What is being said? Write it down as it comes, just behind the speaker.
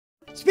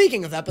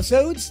Speaking of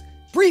episodes,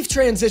 brief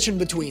transition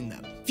between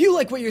them. If you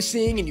like what you're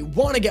seeing and you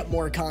want to get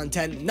more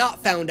content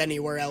not found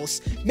anywhere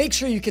else, make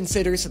sure you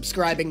consider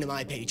subscribing to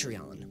my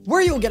Patreon,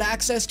 where you'll get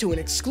access to an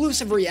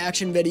exclusive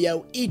reaction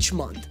video each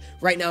month.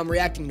 Right now I'm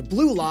reacting to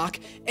Blue Lock,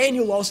 and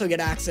you'll also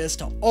get access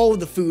to all of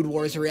the Food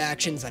Wars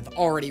reactions I've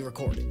already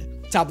recorded.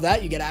 Top of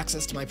that, you get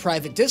access to my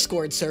private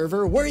Discord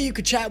server, where you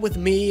could chat with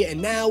me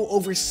and now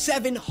over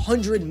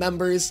 700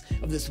 members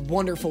of this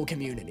wonderful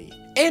community.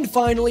 And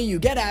finally, you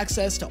get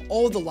access to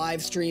all the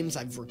live streams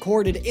I've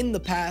recorded in the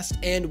past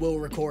and will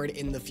record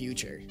in the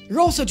future. You're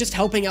also just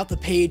helping out the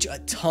page a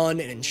ton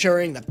and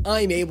ensuring that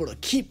I'm able to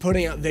keep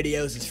putting out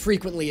videos as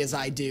frequently as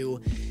I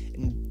do,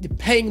 and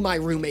paying my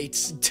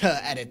roommates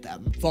to edit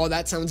them. If all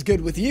that sounds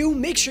good with you,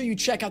 make sure you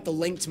check out the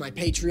link to my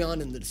Patreon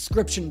in the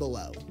description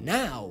below.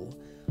 Now,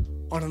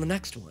 on to the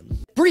next one.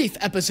 Brief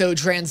episode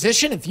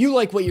transition. If you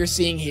like what you're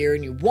seeing here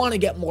and you want to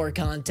get more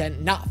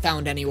content not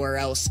found anywhere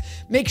else,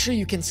 make sure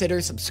you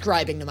consider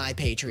subscribing to my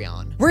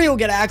Patreon, where you'll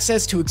get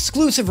access to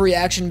exclusive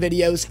reaction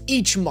videos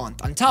each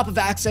month, on top of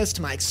access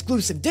to my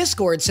exclusive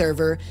Discord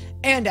server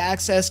and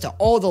access to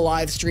all the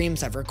live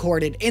streams I've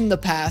recorded in the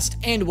past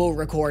and will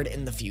record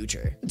in the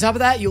future. On top of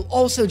that, you'll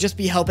also just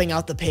be helping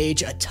out the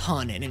page a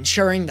ton and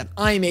ensuring that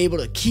I'm able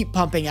to keep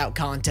pumping out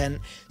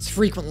content as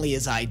frequently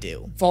as I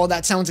do. If all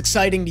that sounds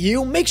exciting to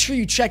you, make sure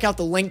you check out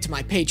the link to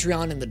my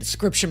Patreon in the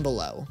description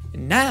below.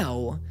 And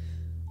now,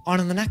 on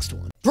to the next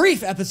one.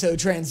 Brief episode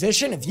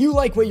transition. If you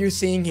like what you're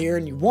seeing here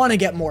and you want to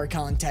get more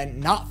content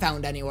not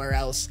found anywhere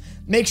else,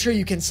 make sure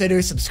you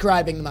consider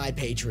subscribing to my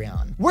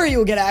Patreon, where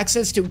you'll get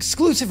access to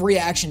exclusive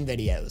reaction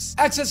videos,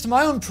 access to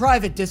my own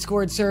private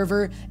Discord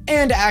server,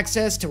 and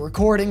access to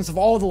recordings of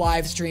all the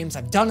live streams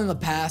I've done in the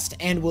past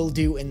and will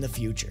do in the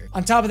future.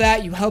 On top of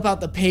that, you help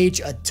out the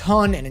page a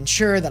ton and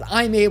ensure that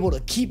I'm able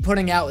to keep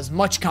putting out as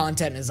much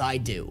content as I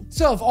do.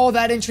 So if all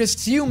that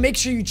interests you, make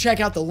sure you check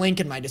out the link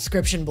in my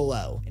description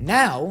below. And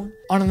now,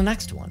 on to the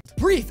next one.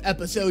 Brief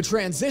episode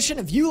transition.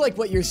 If you like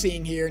what you're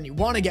seeing here and you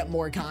want to get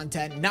more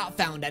content not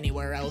found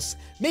anywhere else,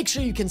 make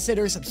sure you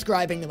consider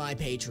subscribing to my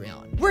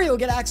Patreon, where you'll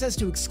get access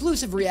to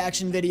exclusive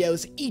reaction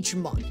videos each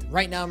month.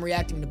 Right now I'm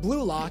reacting to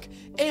Blue Lock,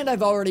 and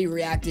I've already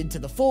reacted to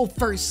the full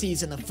first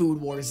season of Food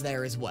Wars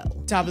there as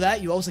well. Top of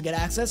that, you also get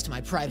access to my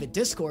private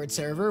Discord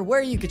server,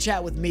 where you could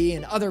chat with me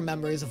and other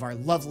members of our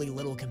lovely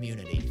little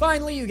community.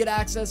 Finally, you get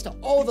access to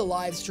all the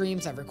live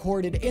streams I've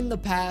recorded in the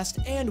past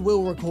and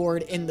will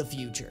record in the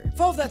future.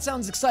 If all of that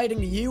sounds exciting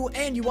to you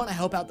and you want to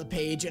help out the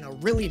page in a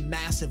really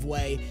massive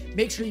way,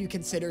 make sure you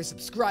consider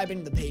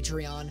subscribing to the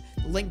Patreon.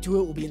 The link to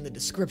it will be in the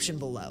description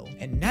below.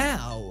 And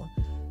now,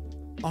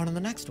 on to the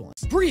next one.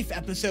 Brief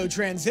episode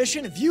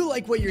transition. If you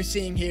like what you're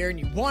seeing here and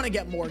you want to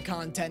get more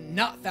content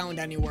not found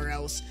anywhere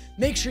else,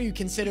 make sure you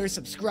consider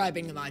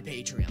subscribing to my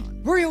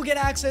Patreon, where you'll get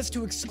access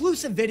to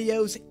exclusive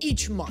videos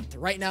each month.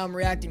 Right now I'm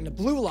reacting to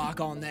Blue Lock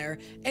on there,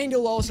 and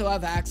you'll also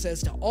have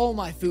access to all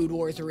my Food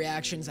Wars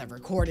reactions I've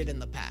recorded in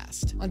the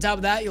past. On top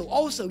of that, you'll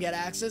also get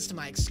access to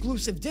my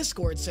exclusive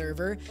Discord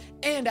server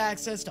and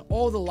access to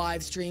all the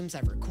live streams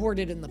I've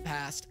recorded in the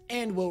past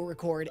and will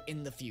record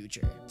in the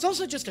future. It's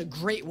also just a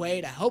great way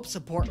to help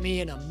support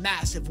me in a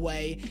massive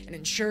way and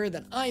ensure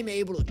that I'm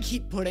able to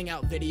keep putting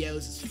out videos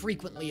as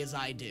frequently as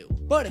I do.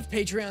 But if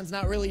Patreon's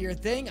not really your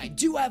thing, I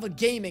do have a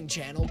gaming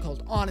channel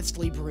called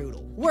Honestly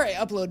Brutal, where I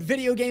upload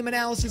video game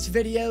analysis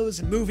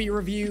videos, movie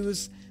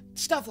reviews,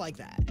 stuff like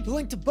that. The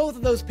link to both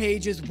of those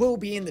pages will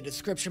be in the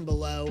description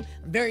below.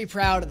 I'm very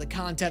proud of the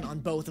content on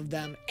both of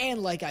them,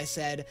 and like I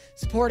said,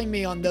 supporting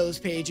me on those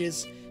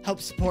pages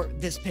helps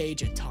support this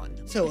page a ton.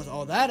 So with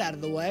all that out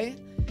of the way,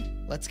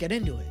 let's get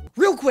into it.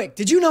 Real quick,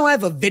 did you know I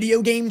have a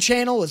video game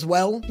channel as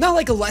well? Not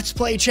like a Let's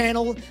Play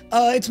channel,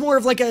 it's more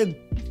of like a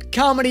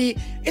comedy,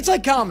 it's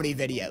like comedy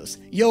videos.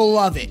 You'll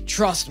love it,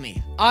 trust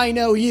me. I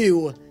know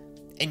you,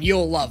 and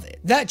you'll love it.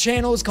 That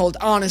channel is called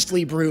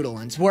Honestly Brutal,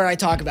 and it's where I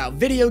talk about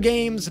video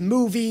games,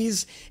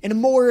 movies, in a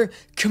more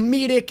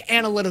comedic,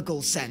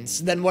 analytical sense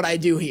than what I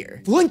do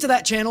here. The link to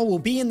that channel will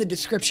be in the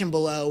description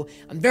below.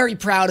 I'm very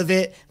proud of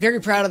it, very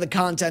proud of the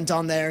content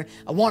on there.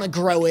 I want to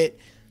grow it.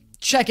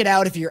 Check it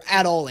out if you're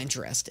at all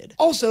interested.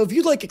 Also, if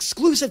you'd like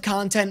exclusive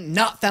content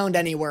not found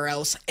anywhere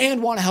else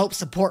and want to help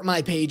support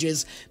my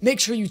pages,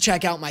 make sure you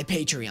check out my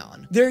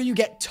Patreon. There you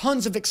get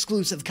tons of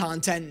exclusive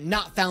content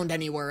not found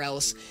anywhere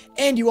else,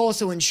 and you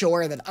also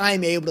ensure that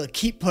I'm able to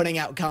keep putting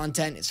out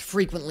content as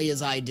frequently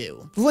as I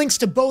do. The links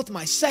to both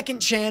my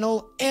second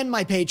channel and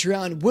my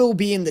Patreon will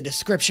be in the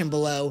description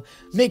below.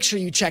 Make sure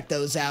you check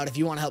those out if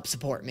you want to help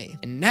support me.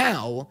 And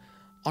now,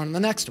 on to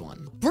the next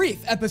one.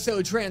 Brief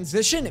episode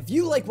transition. If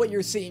you like what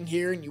you're seeing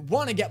here and you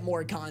want to get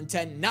more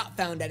content not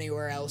found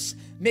anywhere else,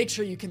 make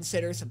sure you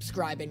consider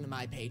subscribing to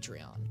my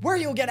Patreon, where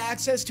you'll get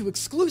access to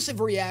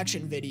exclusive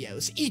reaction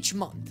videos each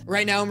month.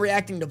 Right now I'm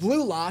reacting to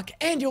Blue Lock,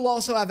 and you'll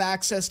also have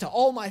access to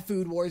all my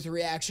Food Wars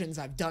reactions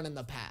I've done in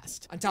the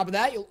past. On top of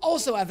that, you'll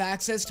also have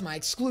access to my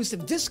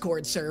exclusive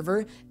Discord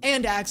server,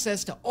 and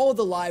access to all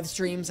the live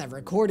streams I've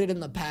recorded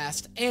in the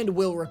past and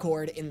will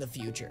record in the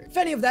future. If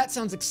any of that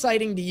sounds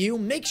exciting to you,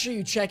 make sure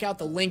you check out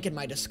the link in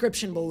my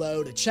description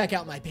below to check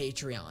out my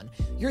Patreon.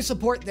 Your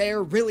support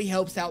there really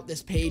helps out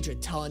this page a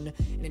ton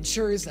and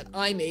ensures that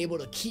I'm able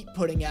to keep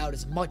putting out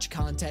as much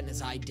content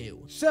as I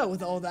do. So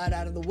with all that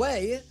out of the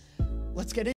way, let's get into